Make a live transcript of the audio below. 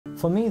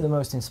For me, the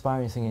most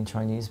inspiring thing in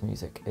Chinese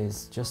music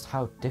is just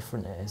how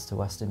different it is to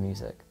Western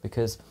music,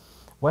 because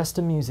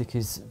Western music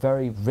is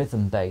very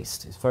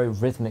rhythm-based, it's very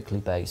rhythmically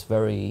based,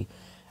 very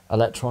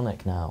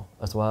electronic now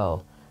as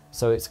well.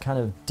 So it's kind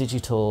of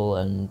digital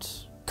and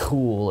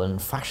cool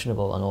and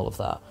fashionable and all of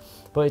that.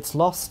 But it's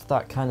lost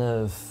that kind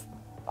of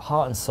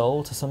heart and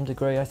soul to some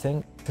degree, I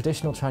think.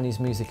 Traditional Chinese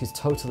music is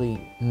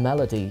totally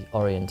melody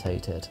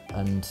orientated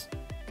and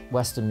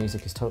Western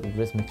music is totally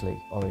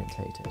rhythmically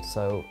orientated.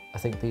 So I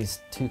think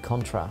these two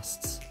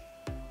contrasts,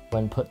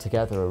 when put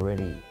together, are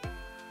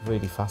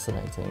really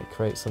fascinating. It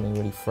creates something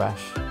really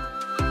fresh.